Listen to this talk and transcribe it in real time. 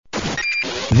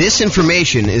This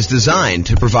information is designed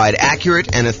to provide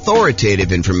accurate and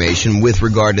authoritative information with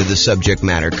regard to the subject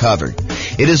matter covered.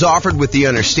 It is offered with the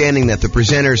understanding that the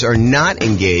presenters are not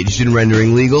engaged in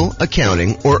rendering legal,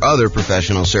 accounting, or other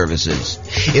professional services.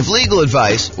 If legal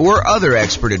advice or other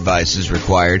expert advice is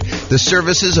required, the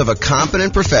services of a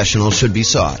competent professional should be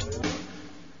sought.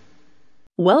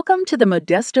 Welcome to the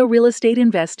Modesto Real Estate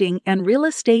Investing and Real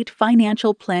Estate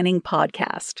Financial Planning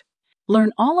Podcast.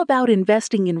 Learn all about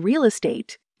investing in real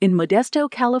estate in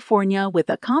Modesto, California, with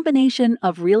a combination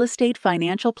of real estate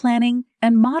financial planning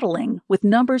and modeling with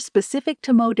numbers specific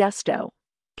to Modesto,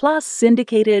 plus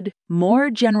syndicated, more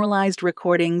generalized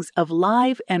recordings of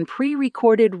live and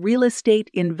pre-recorded real estate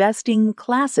investing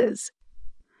classes.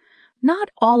 Not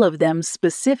all of them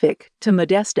specific to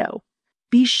Modesto.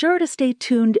 Be sure to stay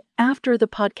tuned after the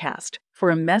podcast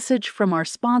for a message from our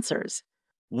sponsors.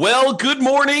 Well, good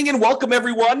morning and welcome,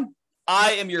 everyone.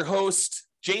 I am your host,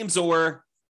 James Orr,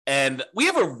 and we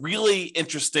have a really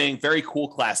interesting, very cool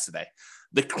class today.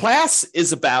 The class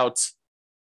is about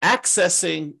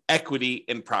accessing equity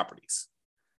in properties.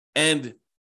 And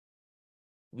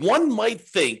one might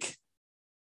think,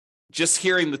 just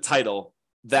hearing the title,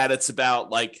 that it's about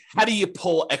like, how do you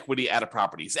pull equity out of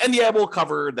properties? And yeah, we'll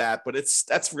cover that, but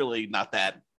that's really not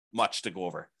that much to go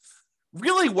over.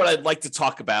 Really, what I'd like to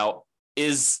talk about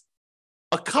is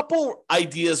a couple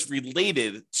ideas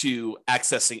related to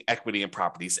accessing equity in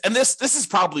properties. And this is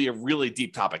probably a really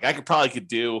deep topic. I could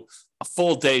do a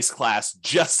full day's class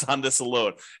just on this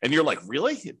alone. And you're like,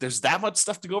 really? There's that much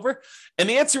stuff to go over? And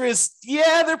the answer is,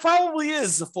 yeah, there probably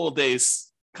is a full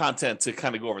day's content to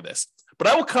kind of go over this. But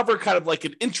I will cover kind of like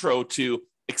an intro to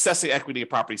accessing equity in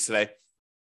properties today.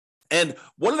 And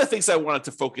one of the things I wanted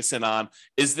to focus in on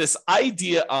is this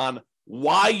idea on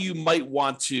why you might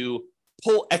want to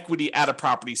pull equity out of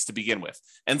properties to begin with.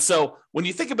 And so when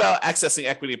you think about accessing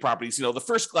equity in properties, the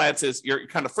first glance is your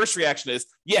kind of first reaction is,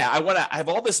 yeah, I have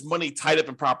all this money tied up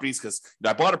in properties because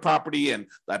I bought a property and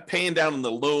I'm paying down on the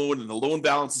loan and the loan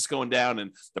balance is going down and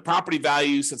the property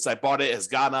value since I bought it has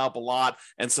gone up a lot.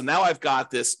 And so now I've got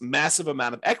this massive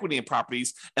amount of equity in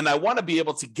properties and I want to be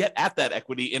able to get at that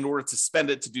equity in order to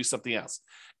spend it to do something else.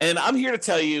 And I'm here to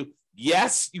tell you,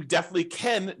 yes, you definitely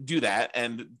can do that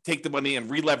and take the money and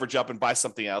re-leverage up and buy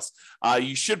something else.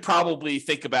 You should probably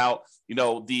think about,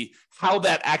 how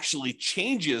that actually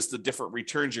changes the different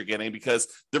returns you're getting, because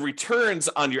the returns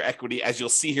on your equity, as you'll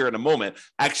see here in a moment,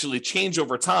 actually change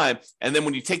over time. And then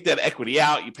when you take that equity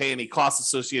out, you pay any costs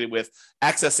associated with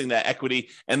accessing that equity,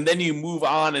 and then you move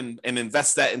on and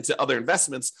invest that into other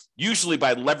investments, usually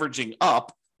by leveraging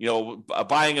up,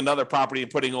 buying another property and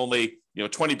putting only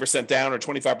 20% down or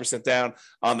 25% down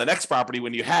on the next property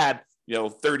when you had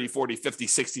 30, 40, 50,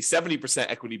 60, 70%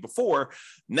 equity before.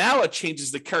 Now it changes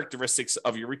the characteristics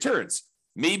of your returns.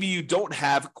 Maybe you don't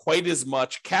have quite as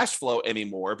much cash flow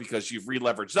anymore because you've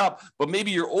re-leveraged up, but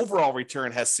maybe your overall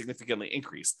return has significantly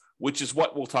increased, which is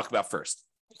what we'll talk about first.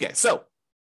 Okay, so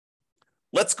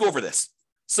let's go over this.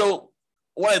 So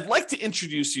what I'd like to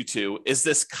introduce you to is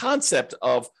this concept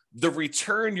of the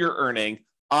return you're earning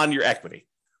on your equity.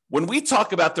 When we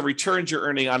talk about the returns you're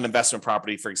earning on investment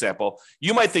property, for example,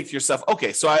 you might think to yourself,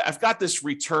 okay, so I've got this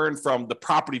return from the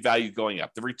property value going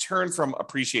up, the return from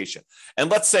appreciation. And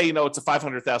let's say, it's a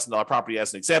 $500,000 property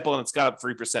as an example, and it's got up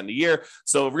 3% in a year.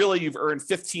 So really you've earned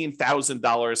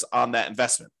 $15,000 on that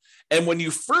investment. And when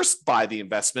you first buy the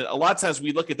investment, a lot of times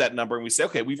we look at that number and we say,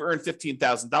 okay, we've earned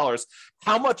 $15,000.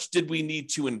 How much did we need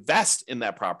to invest in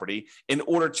that property in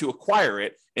order to acquire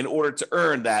it, in order to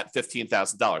earn that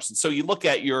 $15,000? And so you look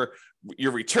at your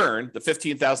return, the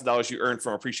 $15,000 you earned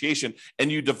from appreciation,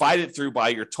 and you divide it through by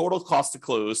your total cost to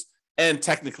close, and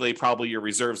technically probably your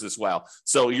reserves as well.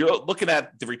 So you're looking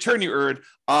at the return you earned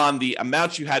on the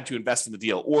amount you had to invest in the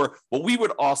deal, or what we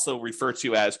would also refer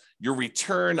to as your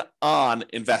return on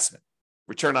investment.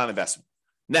 Return on investment.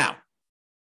 Now,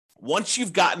 once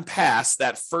you've gotten past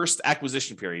that first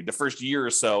acquisition period, the first year or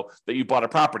so that you bought a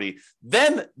property,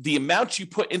 then the amount you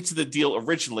put into the deal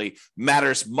originally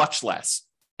matters much less.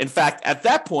 In fact, at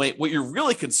that point, what you're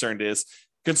really concerned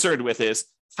with is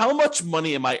how much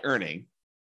money am I earning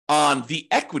on the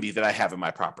equity that I have in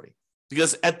my property?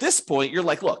 Because at this point, you're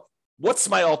like, look, what's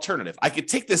my alternative? I could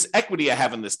take this equity I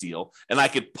have in this deal and I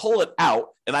could pull it out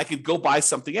and I could go buy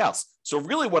something else. So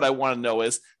really what I want to know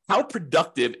is how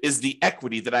productive is the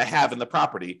equity that I have in the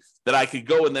property that I could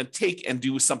go and then take and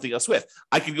do something else with?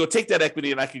 I could go take that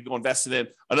equity and I could go invest it in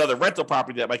another rental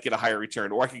property that might get a higher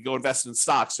return, or I could go invest in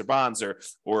stocks or bonds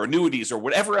or annuities or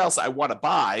whatever else I want to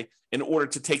buy in order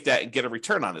to take that and get a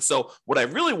return on it. So what I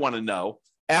really want to know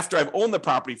after I've owned the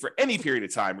property for any period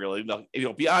of time, really,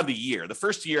 beyond a year. The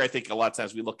first year, I think a lot of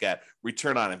times we look at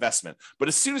return on investment. But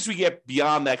as soon as we get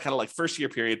beyond that kind of like first year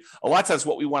period, a lot of times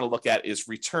what we want to look at is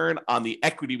return on the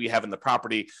equity we have in the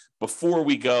property before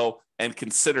we go and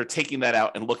consider taking that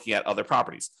out and looking at other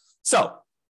properties. So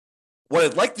what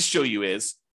I'd like to show you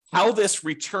is how this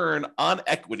return on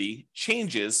equity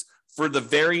changes for the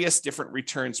various different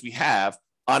returns we have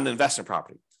on an investment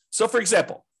property. So for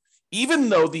example, even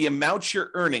though the amount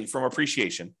you're earning from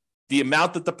appreciation, the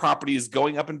amount that the property is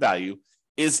going up in value,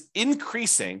 is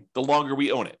increasing the longer we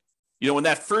own it. In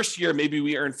that first year, maybe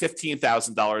we earned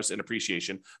 $15,000 in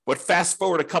appreciation, but fast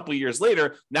forward a couple of years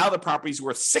later, now the property's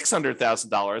worth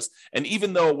 $600,000. And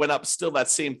even though it went up still that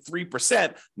same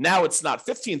 3%, now it's not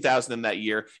 $15,000 in that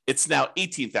year, it's now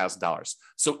 $18,000.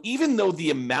 So even though the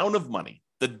amount of money,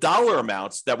 the dollar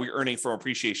amounts that we're earning from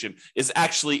appreciation is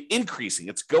actually increasing.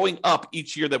 It's going up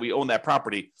each year that we own that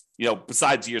property,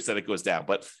 besides years that it goes down.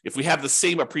 But if we have the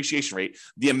same appreciation rate,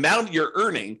 the amount you're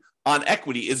earning on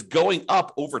equity is going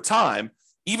up over time,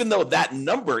 even though that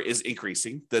number is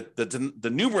increasing,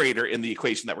 the numerator in the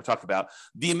equation that we're talking about,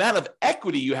 the amount of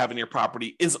equity you have in your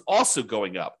property is also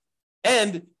going up.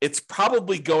 And it's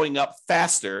probably going up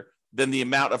faster than the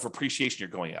amount of appreciation you're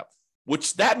going up,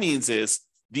 which that means is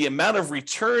the amount of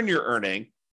return you're earning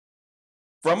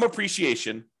from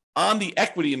appreciation on the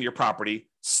equity in your property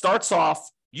starts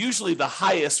off usually the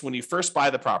highest when you first buy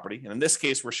the property. And in this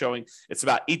case, we're showing it's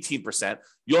about 18%.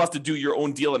 You'll have to do your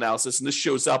own deal analysis. And this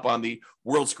shows up on the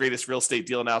world's greatest real estate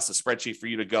deal analysis spreadsheet for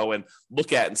you to go and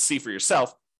look at and see for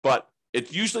yourself. But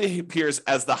it usually appears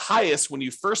as the highest when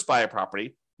you first buy a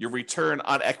property, your return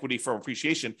on equity from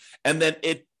appreciation, and then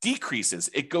it decreases.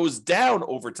 It goes down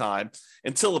over time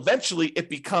until eventually it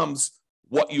becomes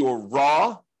what your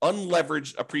raw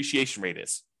unleveraged appreciation rate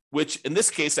is, which in this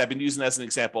case, I've been using as an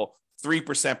example,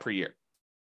 3% per year.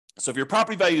 So if your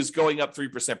property value is going up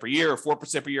 3% per year or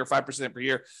 4% per year or 5% per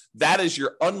year, that is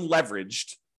your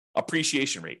unleveraged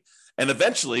appreciation rate. And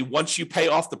eventually, once you pay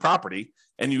off the property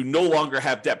and you no longer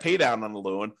have debt pay down on the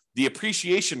loan, the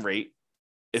appreciation rate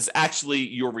is actually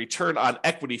your return on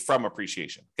equity from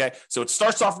appreciation. Okay. So it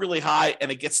starts off really high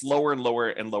and it gets lower and lower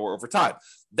and lower over time.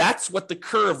 That's what the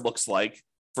curve looks like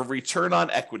for return on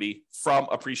equity from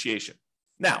appreciation.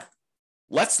 Now,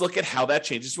 let's look at how that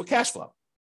changes with cash flow.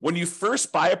 When you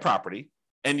first buy a property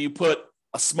and you put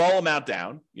a small amount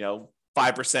down, 5%,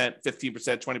 15%, 20%,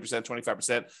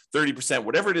 25%, 30%,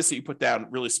 whatever it is that you put down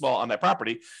really small on that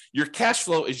property, your cash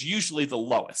flow is usually the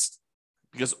lowest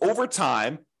because over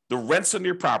time, the rents on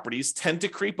your properties tend to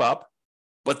creep up,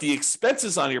 but the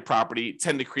expenses on your property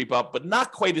tend to creep up, but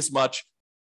not quite as much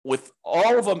with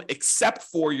all of them except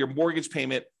for your mortgage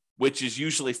payment, which is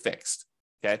usually fixed.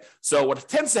 Okay. So what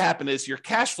tends to happen is your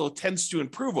cash flow tends to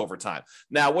improve over time.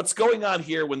 Now, what's going on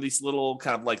here when these little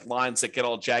kind of like lines that get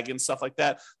all jagged and stuff like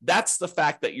that, that's the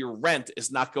fact that your rent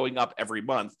is not going up every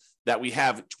month, that we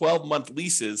have 12-month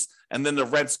leases and then the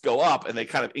rents go up and they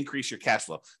kind of increase your cash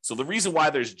flow. So the reason why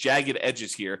there's jagged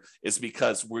edges here is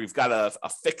because we've got a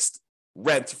fixed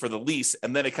rent for the lease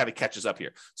and then it kind of catches up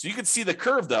here. So you can see the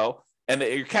curve though, and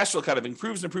your cash flow kind of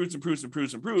improves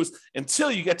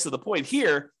until you get to the point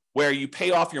here where you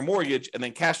pay off your mortgage and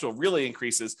then cash flow really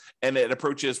increases and it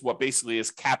approaches what basically is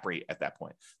cap rate at that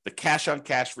point. The cash on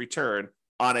cash return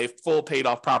on a full paid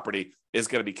off property is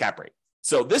going to be cap rate.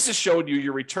 So this is showing you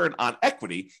your return on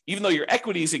equity. Even though your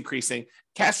equity is increasing,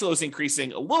 cash flow is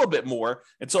increasing a little bit more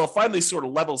until it finally sort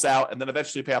of levels out and then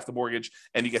eventually pay off the mortgage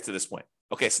and you get to this point.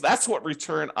 Okay, so that's what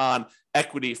return on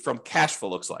equity from cash flow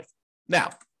looks like.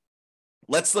 Now,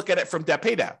 let's look at it from debt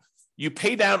pay down. You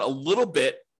pay down a little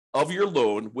bit of your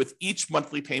loan with each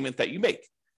monthly payment that you make.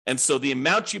 And so the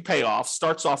amount you pay off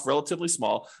starts off relatively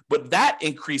small, but that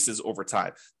increases over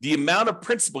time. The amount of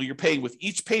principal you're paying with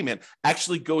each payment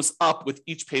actually goes up with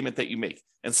each payment that you make.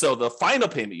 And so the final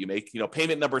payment you make,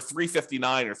 payment number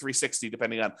 359 or 360,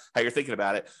 depending on how you're thinking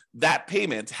about it, that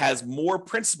payment has more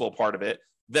principal part of it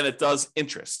than it does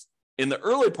interest. In the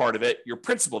early part of it, your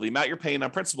principal, the amount you're paying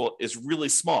on principal is really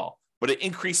small, but it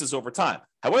increases over time.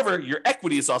 However, your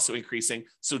equity is also increasing.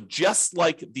 So just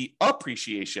like the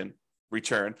appreciation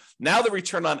return, now the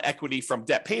return on equity from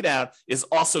debt pay down is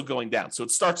also going down. So it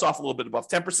starts off a little bit above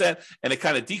 10% and it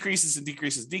kind of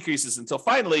decreases until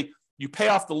finally you pay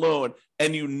off the loan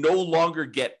and you no longer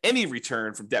get any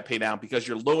return from debt pay down because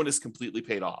your loan is completely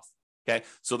paid off. Okay.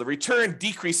 So the return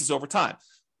decreases over time.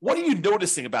 What are you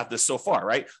noticing about this so far,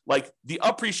 right? Like the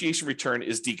appreciation return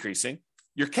is decreasing.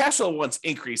 Your cash flow one's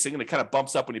increasing and it kind of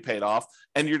bumps up when you pay it off.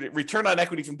 And your return on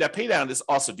equity from debt pay down is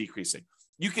also decreasing.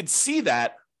 You can see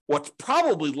that what's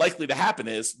probably likely to happen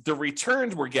is the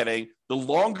returns we're getting, the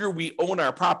longer we own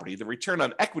our property, the return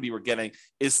on equity we're getting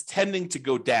is tending to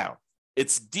go down.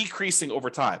 It's decreasing over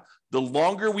time. The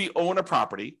longer we own a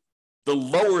property, the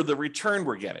lower the return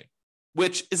we're getting,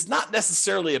 which is not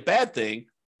necessarily a bad thing,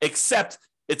 except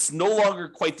it's no longer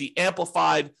quite the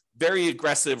amplified, very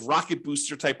aggressive rocket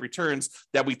booster type returns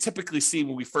that we typically see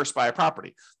when we first buy a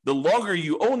property. The longer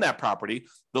you own that property,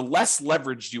 the less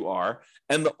leveraged you are,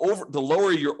 and the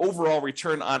lower your overall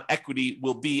return on equity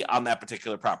will be on that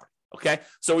particular property. Okay,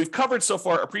 so we've covered so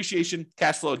far appreciation,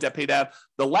 cash flow, debt pay down.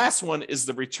 The last one is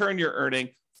the return you're earning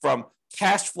from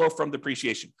cash flow from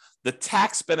depreciation, the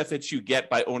tax benefits you get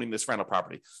by owning this rental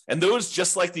property. And those,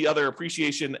 just like the other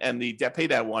appreciation and the debt pay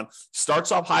down one,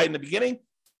 starts off high in the beginning,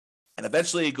 and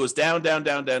eventually it goes down, down,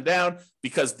 down, down, down,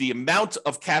 because the amount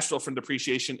of cash flow from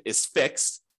depreciation is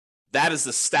fixed. That is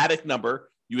a static number.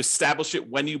 You establish it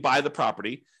when you buy the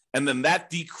property, and then that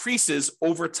decreases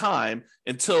over time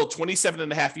until 27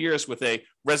 and a half years with a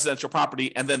residential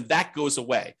property, and then that goes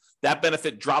away. That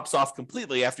benefit drops off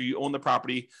completely after you own the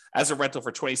property as a rental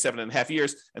for 27 and a half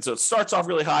years, and so it starts off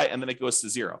really high, and then it goes to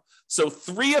zero. So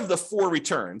 3 of the 4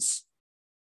 returns,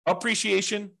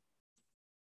 appreciation,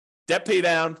 debt pay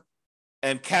down,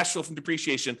 and cash flow from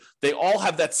depreciation, they all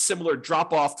have that similar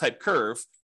drop-off type curve,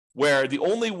 where the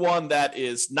only one that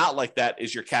is not like that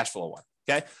is your cash flow one.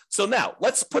 Okay, so now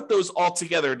let's put those all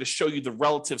together to show you the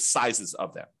relative sizes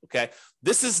of them. Okay,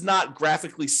 this is not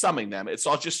graphically summing them, it's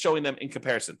all just showing them in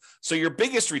comparison. So your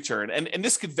biggest return, and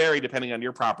this could vary depending on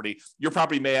your property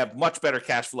may have much better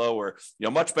cash flow, or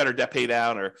much better debt pay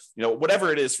down, or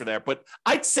whatever it is for there. But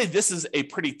I'd say this is a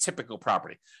pretty typical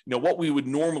property, what we would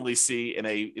normally see in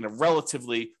a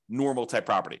relatively normal type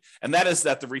property. And that is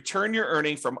that the return you're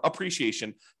earning from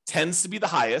appreciation tends to be the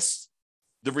highest.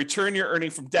 The return you're earning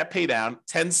from debt pay down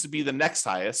tends to be the next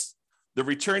highest. The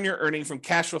return you're earning from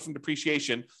cash flow from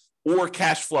depreciation or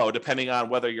cash flow, depending on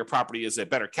whether your property is a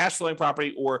better cash flowing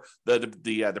property or the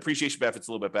depreciation benefit's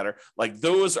a little bit better. Like,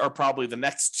 those are probably the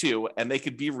next 2, and they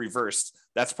could be reversed.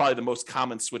 That's probably the most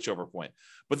common switchover point.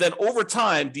 But then over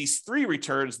time, these 3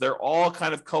 returns, they're all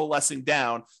kind of coalescing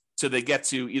down till they get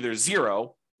to either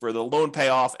zero for the loan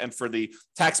payoff and for the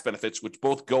tax benefits, which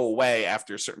both go away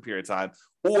after a certain period of time,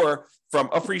 or from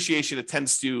appreciation, it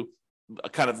tends to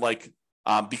kind of like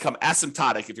become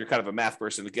asymptotic. If you're kind of a math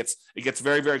person, it gets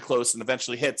very, very close and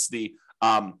eventually hits the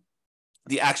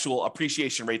actual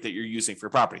appreciation rate that you're using for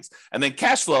properties. And then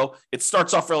cash flow, it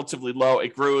starts off relatively low,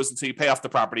 it grows until you pay off the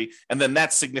property, and then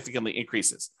that significantly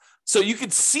increases. So you can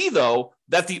see, though,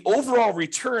 that the overall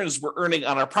returns we're earning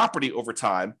on our property over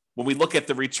time, when we look at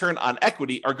the return on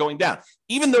equity, are going down,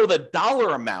 even though the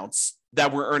dollar amounts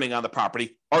that we're earning on the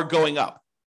property are going up,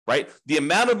 right? The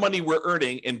amount of money we're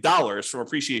earning in dollars from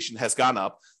appreciation has gone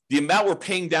up. The amount we're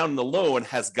paying down in the loan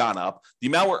has gone up. The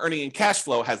amount we're earning in cash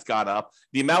flow has gone up.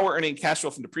 The amount we're earning in cash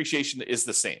flow from depreciation is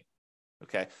the same.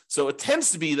 Okay, so it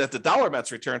tends to be that the dollar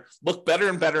amounts return look better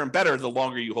and better and better the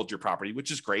longer you hold your property,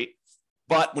 which is great.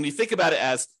 But when you think about it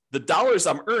as the dollars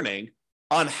I'm earning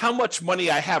on how much money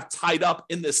I have tied up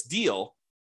in this deal,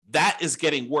 that is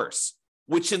getting worse,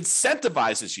 which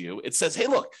incentivizes you. It says, hey,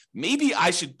 look, maybe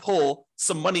I should pull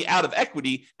some money out of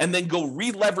equity and then go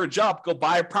re-leverage up, go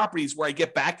buy properties where I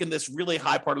get back in this really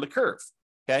high part of the curve.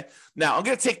 Okay, now I'm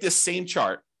going to take this same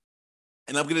chart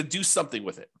and I'm going to do something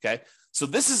with it. Okay, so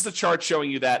this is the chart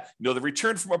showing you that, the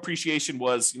return from appreciation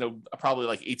was, probably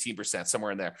like 18%,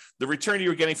 somewhere in there. The return you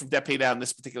were getting from debt pay down in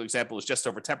this particular example is just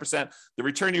over 10%. The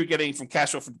return you were getting from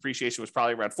cash flow from depreciation was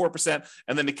probably around 4%.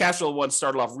 And then the cash flow one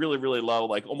started off really, really low,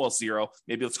 like almost zero.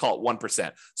 Maybe let's call it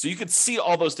 1%. So you could see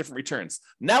all those different returns.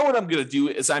 Now what I'm going to do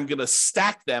is I'm going to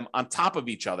stack them on top of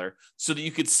each other so that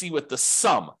you could see what the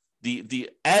sum, the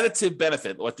additive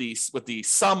benefit, what the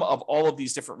sum of all of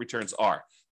these different returns are.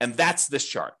 And that's this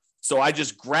chart. So I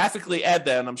just graphically add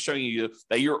that, and I'm showing you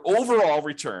that your overall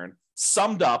return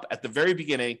summed up at the very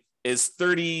beginning is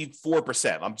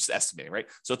 34%. I'm just estimating, right?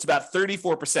 So it's about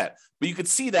 34%. But you can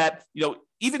see that,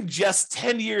 even just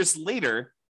 10 years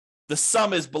later, the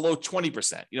sum is below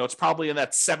 20%. It's probably in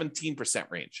that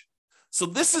 17% range. So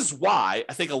this is why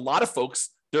I think a lot of folks,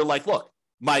 they're like, look,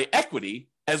 my equity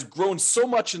has grown so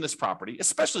much in this property,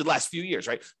 especially the last few years,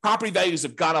 right? Property values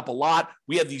have gone up a lot.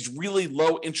 We have these really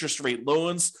low interest rate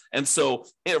loans. And so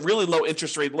really low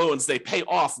interest rate loans, they pay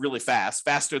off really fast,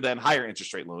 faster than higher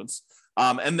interest rate loans.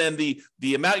 And then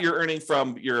the amount you're earning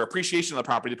from your appreciation of the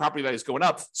property value is going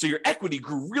up. So your equity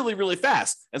grew really, really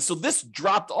fast. And so this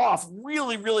dropped off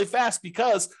really, really fast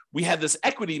because we had this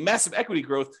massive equity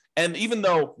growth. And even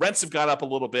though rents have gone up a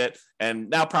little bit and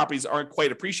now properties aren't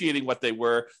quite appreciating what they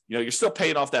were, you're still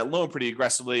paying off that loan pretty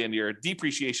aggressively and your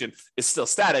depreciation is still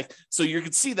static. So you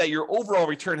can see that your overall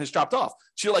return has dropped off.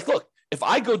 So you're like, look, if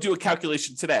I go do a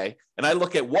calculation today and I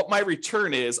look at what my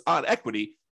return is on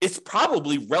equity, it's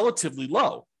probably relatively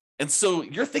low. And so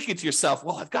you're thinking to yourself,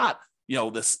 well, I've got,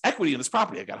 this equity in this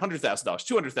property. I got $100,000,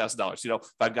 $200,000. If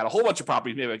I've got a whole bunch of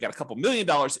properties, maybe I got a couple $1 million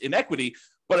in equity.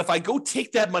 But if I go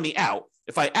take that money out,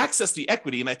 if I access the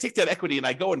equity and I take that equity and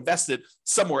I go invest it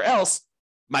somewhere else,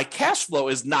 my cash flow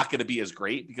is not going to be as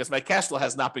great because my cash flow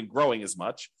has not been growing as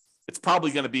much. It's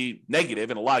probably going to be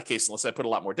negative in a lot of cases unless I put a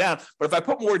lot more down. But if I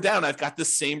put more down, I've got the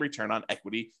same return on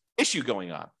equity issue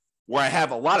going on, where I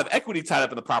have a lot of equity tied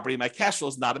up in the property, my cash flow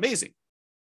is not amazing.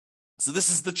 So this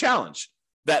is the challenge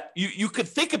that you could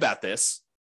think about this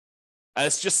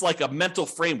as just like a mental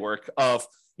framework of,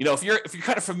 if you're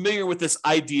kind of familiar with this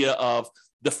idea of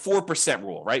the 4%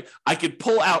 rule, right? I could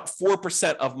pull out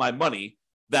 4% of my money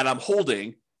that I'm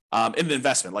holding in an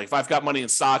investment. Like if I've got money in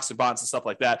stocks and bonds and stuff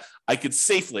like that, I could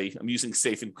safely, I'm using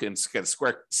safe in kind of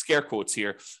scare quotes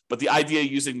here, but the idea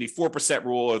using the 4%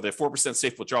 rule or the 4%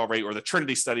 safe withdrawal rate or the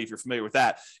Trinity study, if you're familiar with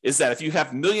that, is that if you have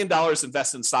 $1 million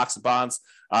invested in stocks and bonds,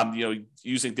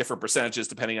 using different percentages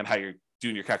depending on how you're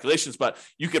doing your calculations, but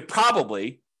you could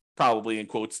probably in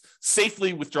quotes,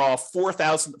 safely withdraw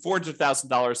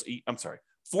 $40,000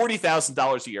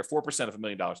 a year, 4% of $1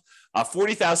 million,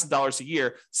 $40,000 a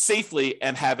year safely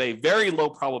and have a very low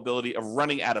probability of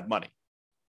running out of money.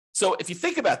 So if you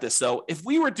think about this, though, if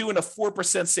we were doing a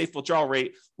 4% safe withdrawal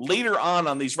rate later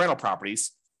on these rental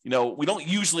properties, we don't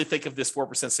usually think of this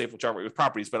 4% safe withdrawal rate with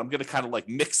properties, but I'm going to kind of like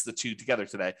mix the two together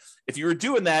today. If you were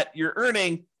doing that, you're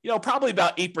earning, probably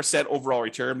about 8% overall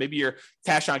return. Maybe your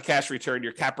cash on cash return,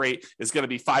 your cap rate is going to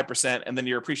be 5%, and then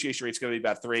your appreciation rate is going to be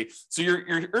about 3%. So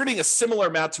you're earning a similar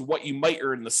amount to what you might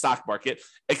earn in the stock market,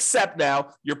 except now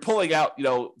you're pulling out,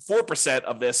 4%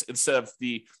 of this instead of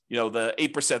the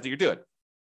 8% that you're doing.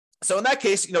 So in that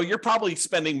case, you're probably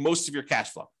spending most of your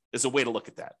cash flow is a way to look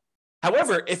at that.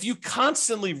 However, if you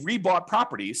constantly rebought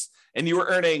properties and you were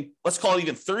earning, let's call it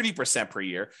even 30% per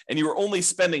year, and you were only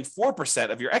spending 4%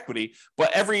 of your equity,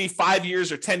 but every 5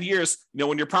 years or 10 years,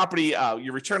 when your property,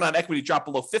 your return on equity dropped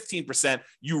below 15%,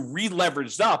 you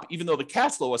re-leveraged up, even though the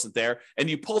cash flow wasn't there, and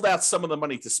you pulled out some of the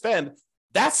money to spend.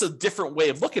 That's a different way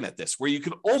of looking at this, where you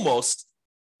could almost,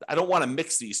 I don't want to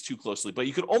mix these too closely, but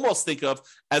you could almost think of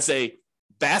as a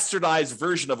bastardized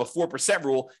version of a 4%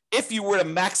 rule if you were to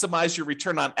maximize your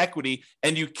return on equity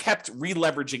and you kept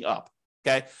re-leveraging up,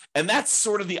 okay? And that's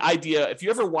sort of the idea. If you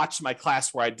ever watched my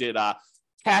class where I did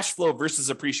cash flow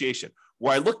versus appreciation,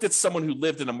 where I looked at someone who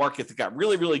lived in a market that got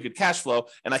really, really good cash flow,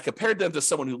 and I compared them to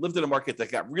someone who lived in a market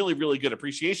that got really, really good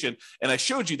appreciation, and I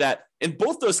showed you that in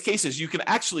both those cases, you can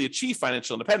actually achieve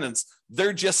financial independence.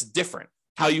 They're just different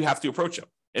how you have to approach them.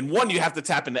 And one, you have to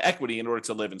tap into equity in order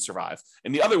to live and survive.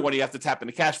 And the other one, you have to tap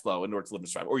into cash flow in order to live and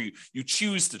survive. Or you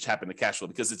choose to tap into cash flow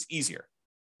because it's easier,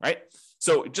 right?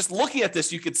 So just looking at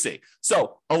this, you could see.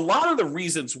 So a lot of the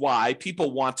reasons why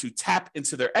people want to tap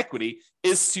into their equity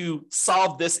is to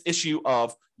solve this issue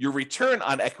of your return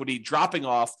on equity dropping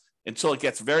off until it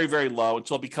gets very, very low,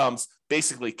 until it becomes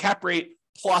basically cap rate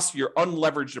plus your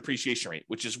unleveraged depreciation rate,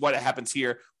 which is what happens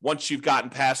here once you've gotten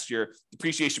past your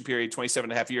depreciation period,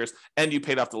 27 and a half years, and you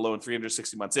paid off the loan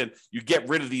 360 months in. You get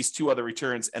rid of these two other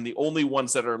returns, and the only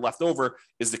ones that are left over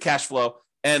is the cash flow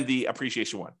and the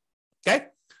appreciation one. Okay?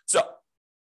 So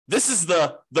this is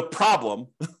the problem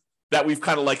that we've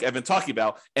kind of like I've been talking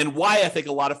about, and why I think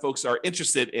a lot of folks are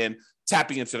interested in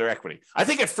tapping into their equity. I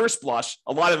think at first blush,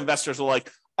 a lot of investors are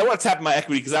like, I want to tap my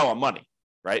equity because I want money.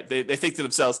 Right? They think to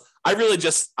themselves, I'm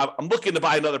looking to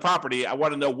buy another property. I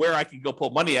want to know where I can go pull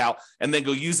money out and then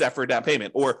go use that for a down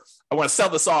payment. Or I want to sell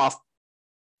this off,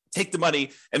 take the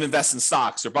money and invest in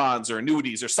stocks or bonds or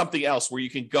annuities or something else where you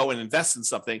can go and invest in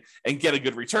something and get a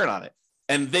good return on it.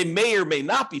 And they may or may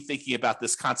not be thinking about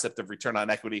this concept of return on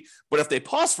equity. But if they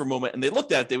pause for a moment and they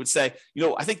looked at it, they would say,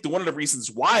 I think one of the reasons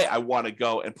why I want to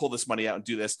go and pull this money out and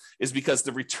do this is because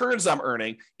the returns I'm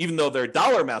earning, even though their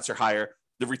dollar amounts are higher,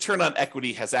 the return on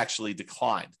equity has actually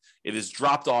declined. It has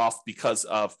dropped off because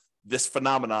of this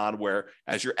phenomenon where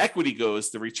as your equity goes,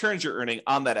 the returns you're earning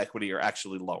on that equity are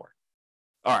actually lower.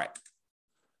 All right.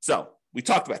 So we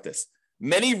talked about this.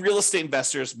 Many real estate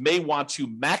investors may want to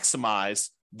maximize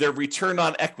their return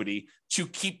on equity to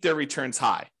keep their returns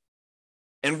high.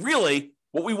 And really,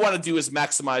 what we want to do is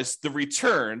maximize the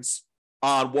returns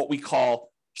on what we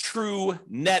call true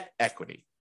net equity.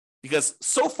 Because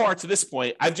so far to this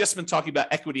point, I've just been talking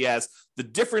about equity as the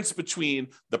difference between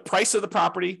the price of the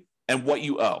property and what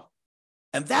you owe.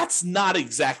 And that's not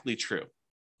exactly true.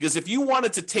 Because if you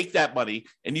wanted to take that money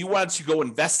and you wanted to go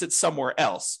invest it somewhere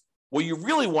else, what you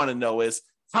really want to know is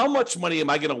how much money am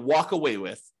I going to walk away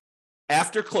with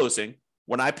after closing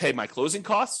when I pay my closing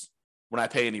costs, when I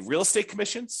pay any real estate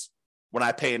commissions, when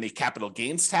I pay any capital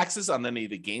gains taxes on any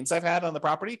of the gains I've had on the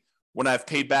property, when I've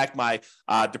paid back my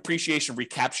depreciation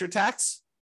recapture tax.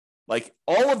 Like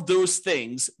all of those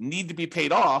things need to be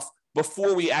paid off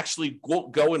before we actually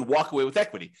go and walk away with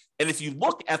equity. And if you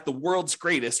look at the world's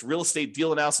greatest real estate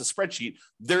deal analysis spreadsheet,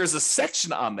 there's a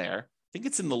section on there, I think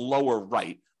it's in the lower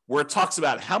right, where it talks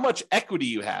about how much equity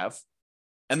you have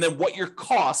and then what your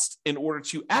cost in order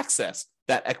to access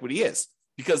that equity is.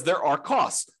 Because there are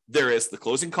costs. There is the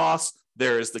closing costs,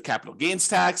 there is the capital gains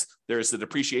tax, there is the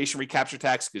depreciation recapture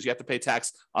tax, because you have to pay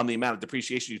tax on the amount of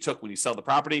depreciation you took when you sell the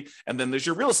property, and then there's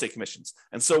your real estate commissions.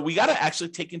 And so we got to actually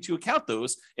take into account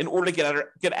those in order to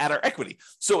get at our equity.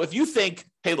 So if you think,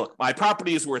 hey, look, my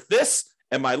property is worth this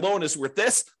and my loan is worth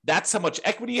this, that's how much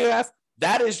equity you have.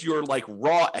 That is your like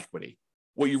raw equity.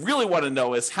 What you really want to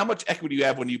know is how much equity you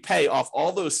have when you pay off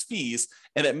all those fees,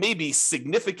 and it may be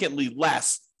significantly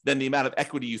less than the amount of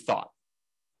equity you thought.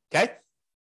 Okay?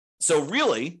 So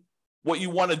really, what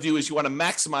you want to do is you want to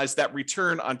maximize that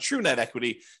return on true net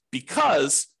equity,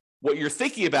 because what you're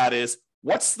thinking about is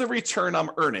what's the return I'm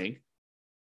earning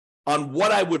on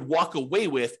what I would walk away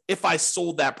with if I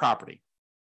sold that property?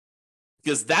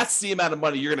 Because that's the amount of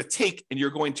money you're going to take and you're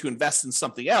going to invest in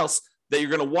something else that you're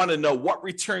going to want to know what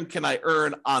return can I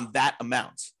earn on that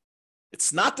amount.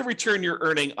 It's not the return you're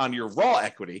earning on your raw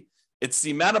equity. It's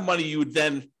the amount of money you would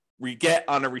then get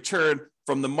on a return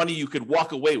from the money you could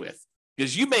walk away with.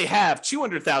 Because you may have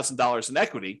 $200,000 in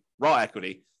equity, raw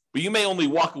equity, but you may only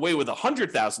walk away with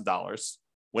 $100,000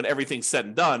 when everything's said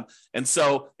and done. And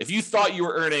so if you thought you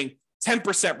were earning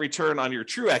 10% return on your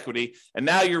true equity, and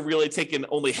now you're really taking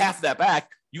only half of that back,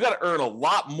 you got to earn a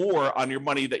lot more on your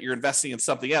money that you're investing in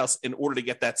something else in order to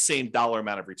get that same dollar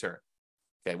amount of return.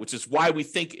 Okay, which is why we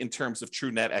think in terms of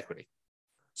true net equity.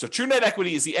 So true net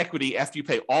equity is the equity after you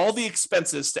pay all the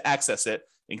expenses to access it,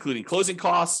 including closing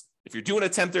costs. If you're doing a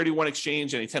 1031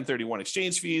 exchange, any 1031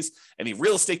 exchange fees, any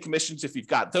real estate commissions, if you've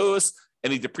got those,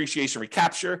 any depreciation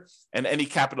recapture, and any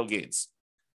capital gains.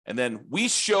 And then we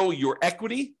show your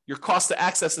equity, your cost to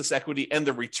access this equity, and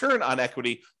the return on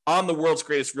equity on the world's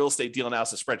greatest real estate deal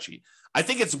analysis spreadsheet. I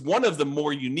think it's one of the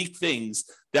more unique things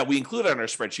that we include on our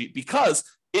spreadsheet because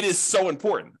it is so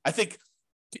important. I think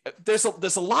there's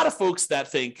a lot of folks that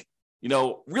think,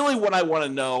 really what I want to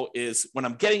know is when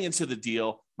I'm getting into the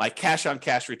deal, my cash on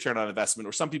cash return on investment,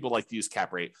 or some people like to use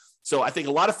cap rate. So I think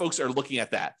a lot of folks are looking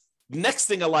at that. Next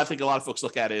thing I think a lot of folks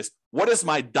look at is what is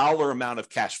my dollar amount of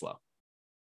cash flow?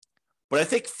 But I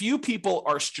think few people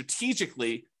are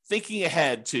strategically thinking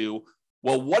ahead to,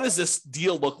 well, what does this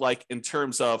deal look like in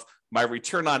terms of my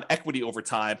return on equity over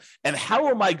time? And how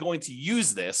am I going to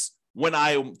use this when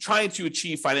I'm trying to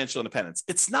achieve financial independence?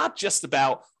 It's not just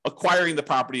about acquiring the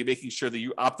property and making sure that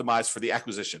you optimize for the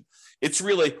acquisition. It's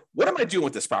really, what am I doing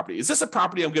with this property? Is this a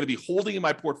property I'm going to be holding in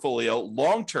my portfolio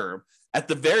long-term at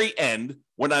the very end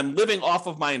when I'm living off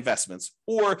of my investments?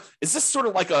 Or is this sort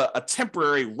of like a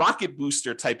temporary rocket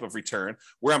booster type of return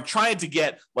where I'm trying to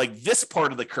get like this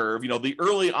part of the curve, the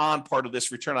early on part of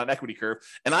this return on equity curve,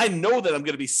 and I know that I'm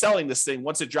going to be selling this thing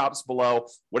once it drops below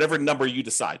whatever number you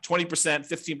decide, 20%,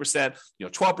 15%,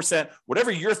 12%,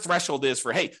 whatever your threshold is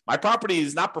for, hey, my property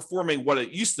is not performing what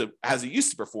it used to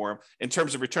perform in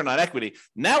terms of return on equity.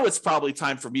 Now it's probably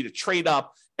time for me to trade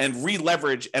up and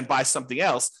re-leverage and buy something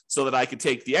else so that I can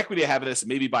take the equity I have in this and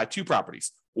maybe buy 2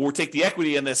 properties, or take the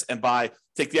equity in this and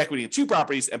take the equity in 2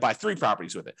 properties and buy 3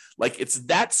 properties with it. Like, it's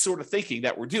that sort of thinking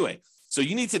that we're doing. So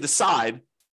you need to decide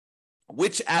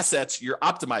which assets you're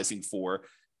optimizing for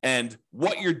and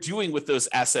what you're doing with those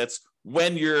assets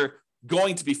when you're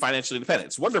going to be financially independent.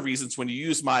 It's one of the reasons when you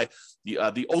use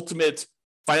the ultimate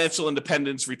financial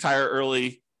independence, retire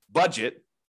early budget,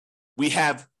 we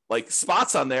have like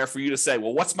spots on there for you to say,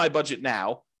 well, what's my budget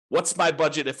now? What's my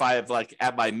budget if I have like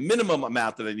at my minimum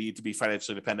amount that I need to be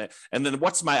financially independent? And then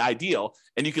what's my ideal?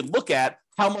 And you can look at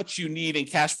how much you need in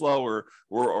cash flow or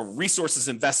resources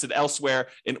invested elsewhere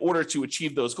in order to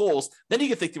achieve those goals. Then you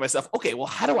can think to myself, okay, well,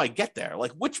 how do I get there?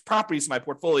 Like, which properties in my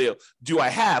portfolio do I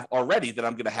have already that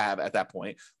I'm going to have at that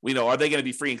point? Are they going to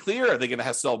be free and clear? Are they going to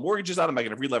have still mortgages on them? Am I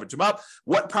going to re-leverage them up?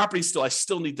 What properties do I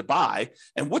still need to buy?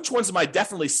 And which ones am I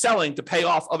definitely selling to pay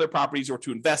off other properties or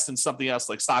to invest in something else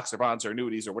like stocks or bonds or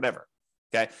annuities or whatever?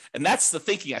 Okay. And that's the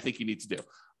thinking I think you need to do.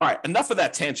 All right. Enough of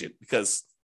that tangent, because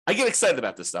I get excited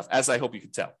about this stuff, as I hope you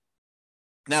can tell.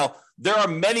 Now, there are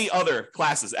many other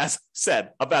classes, as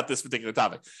said, about this particular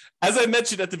topic. As I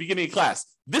mentioned at the beginning of class,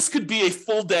 this could be a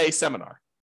full day seminar.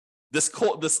 This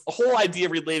whole idea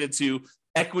related to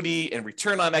equity and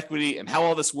return on equity and how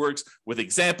all this works with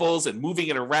examples and moving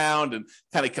it around and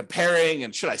kind of comparing,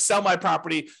 and should I sell my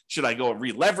property? Should I go and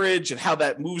re-leverage, and how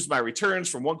that moves my returns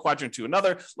from one quadrant to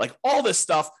another? Like all this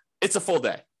stuff, it's a full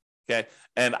day. Okay.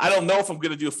 And I don't know if I'm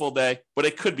going to do a full day, but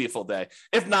it could be a full day.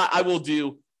 If not, I will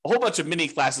do a whole bunch of mini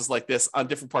classes like this on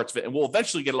different parts of it, and we'll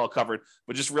eventually get it all covered,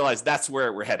 but just realize that's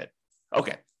where we're headed.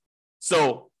 Okay.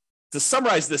 So to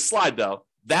summarize this slide though,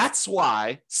 that's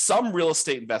why some real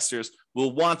estate investors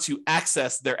will want to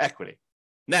access their equity.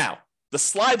 Now, the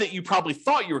slide that you probably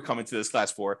thought you were coming to this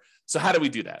class for. So how do we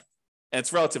do that? And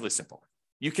it's relatively simple.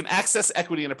 You can access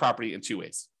equity in a property in two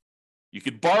ways. You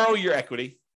could borrow your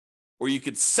equity, or you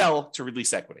could sell to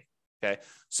release equity. Okay.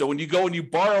 So when you go and you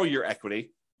borrow your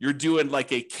equity, you're doing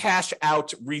like a cash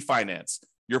out refinance.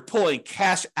 You're pulling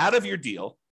cash out of your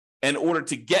deal in order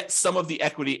to get some of the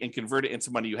equity and convert it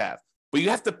into money you have. But you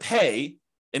have to pay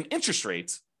an interest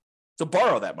rate to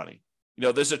borrow that money. You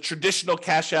know, there's a traditional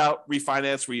cash out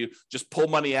refinance where you just pull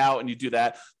money out and you do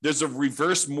that. There's a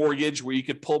reverse mortgage where you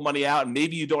could pull money out and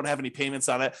maybe you don't have any payments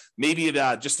on it. Maybe it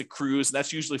just accrues. And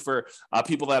that's usually for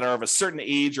people that are of a certain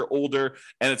age or older,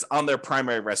 and it's on their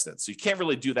primary residence. So you can't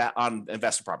really do that on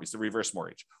investment properties, the reverse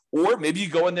mortgage. Or maybe you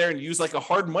go in there and use like a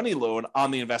hard money loan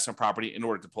on the investment property in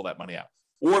order to pull that money out.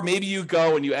 Or maybe you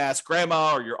go and you ask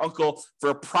grandma or your uncle for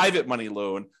a private money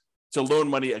loan to loan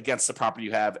money against the property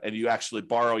you have, and you actually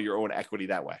borrow your own equity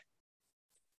that way.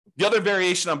 The other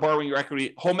variation on borrowing your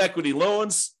equity, home equity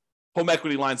loans, home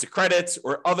equity lines of credit,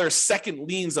 or other second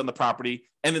liens on the property.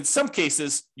 And in some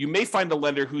cases, you may find a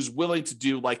lender who's willing to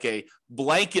do like a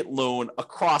blanket loan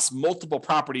across multiple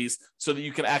properties so that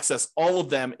you can access all of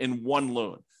them in one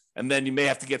loan. And then you may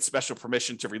have to get special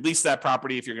permission to release that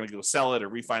property if you're going to go sell it or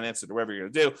refinance it or whatever you're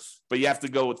going to do. But you have to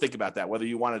go and think about that, whether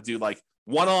you want to do like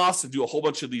one-offs and do a whole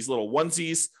bunch of these little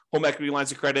onesies, home equity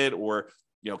lines of credit, or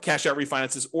cash out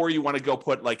refinances, or you want to go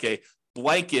put like a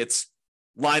blanket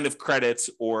line of credit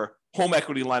or home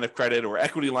equity line of credit or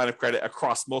equity line of credit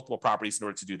across multiple properties in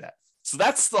order to do that. So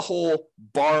that's the whole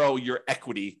borrow your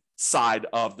equity side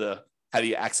of the how do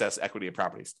you access equity in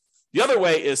properties. The other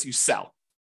way is you sell.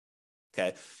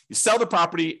 Okay, you sell the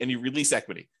property and you release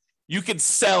equity. You could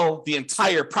sell the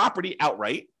entire property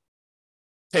outright,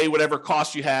 pay whatever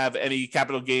cost you have, any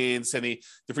capital gains, any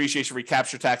depreciation,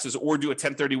 recapture taxes, or do a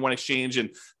 1031 exchange and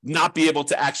not be able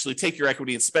to actually take your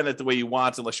equity and spend it the way you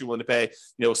want unless you're willing to pay,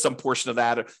 some portion of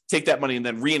that, or take that money and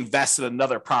then reinvest in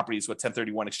another property is what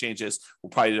 1031 exchange is. We'll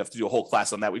probably have to do a whole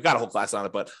class on that. We've got a whole class on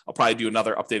it, but I'll probably do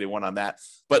another updated one on that.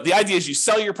 But the idea is you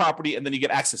sell your property and then you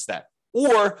get access to that.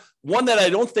 Or one that I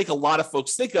don't think a lot of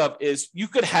folks think of is you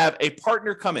could have a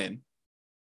partner come in,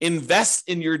 invest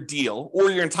in your deal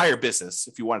or your entire business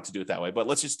if you wanted to do it that way. But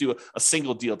let's just do a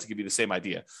single deal to give you the same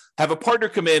idea. Have a partner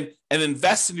come in and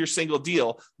invest in your single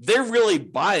deal. They're really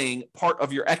buying part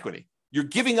of your equity. You're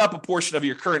giving up a portion of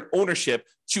your current ownership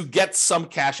to get some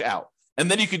cash out.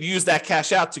 And then you could use that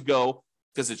cash out to go,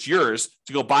 because it's yours,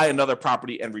 to go buy another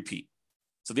property and repeat.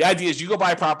 So the idea is you go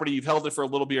buy a property, you've held it for a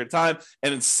little bit of time,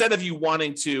 and instead of you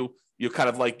wanting to, kind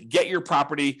of like get your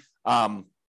property, I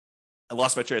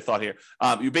lost my train of thought here.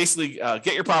 You basically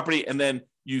get your property and then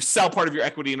you sell part of your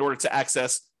equity in order to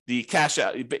access the cash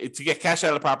out, to get cash out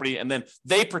of the property, and then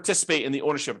they participate in the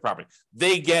ownership of the property.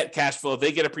 They get cash flow,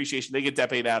 they get appreciation, they get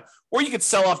debt paid out, or you could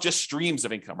sell off just streams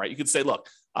of income, right? You could say, look,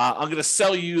 I'm going to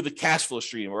sell you the cash flow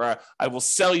stream, or I will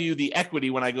sell you the equity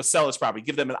when I go sell this property,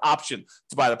 give them an option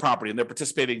to buy the property, and they're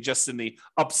participating just in the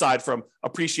upside from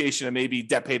appreciation and maybe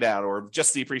debt paid out or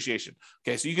just the appreciation.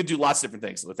 Okay, so you could do lots of different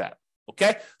things with that.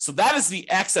 Okay, so that is the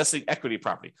accessing equity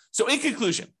property. So in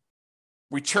conclusion,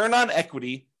 return on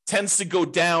equity tends to go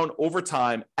down over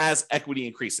time as equity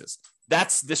increases.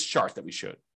 That's this chart that we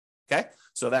showed. Okay,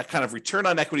 so that kind of return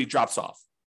on equity drops off.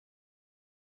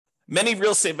 Many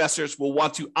real estate investors will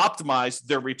want to optimize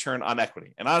their return on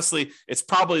equity. And honestly, it's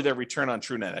probably their return on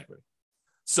true net equity.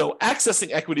 So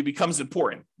accessing equity becomes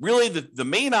important. Really, the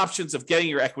main options of getting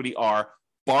your equity are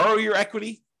borrow your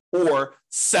equity or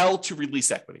sell to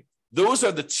release equity. Those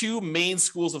are the two main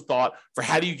schools of thought for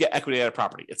how do you get equity out of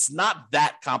property. It's not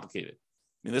that complicated.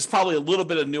 I mean, there's probably a little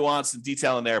bit of nuance and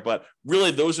detail in there, but really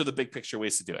those are the big picture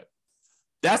ways to do it.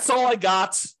 That's all I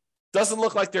got. Doesn't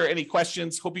look like there are any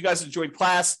questions. Hope you guys enjoyed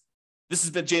class. This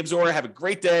has been James Orr. Have a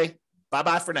great day.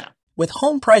 Bye-bye for now. With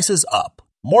home prices up,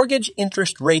 mortgage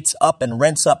interest rates up, and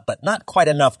rents up, but not quite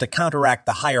enough to counteract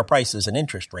the higher prices and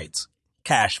interest rates,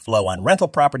 cash flow on rental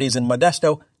properties in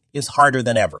Modesto is harder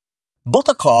than ever. Book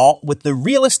a call with the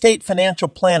Real Estate Financial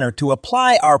Planner to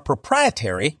apply our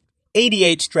proprietary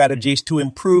 88 strategies to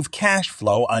improve cash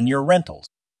flow on your rentals.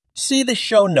 See the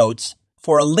show notes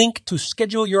for a link to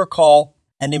schedule your call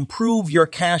and improve your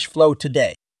cash flow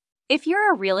today. If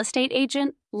you're a real estate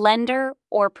agent, lender,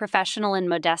 or professional in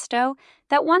Modesto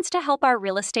that wants to help our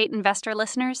real estate investor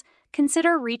listeners,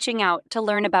 consider reaching out to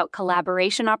learn about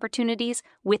collaboration opportunities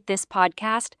with this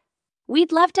podcast.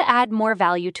 We'd love to add more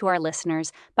value to our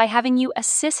listeners by having you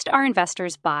assist our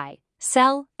investors buy,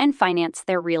 sell, and finance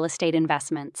their real estate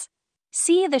investments.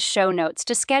 See the show notes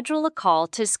to schedule a call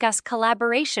to discuss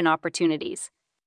collaboration opportunities.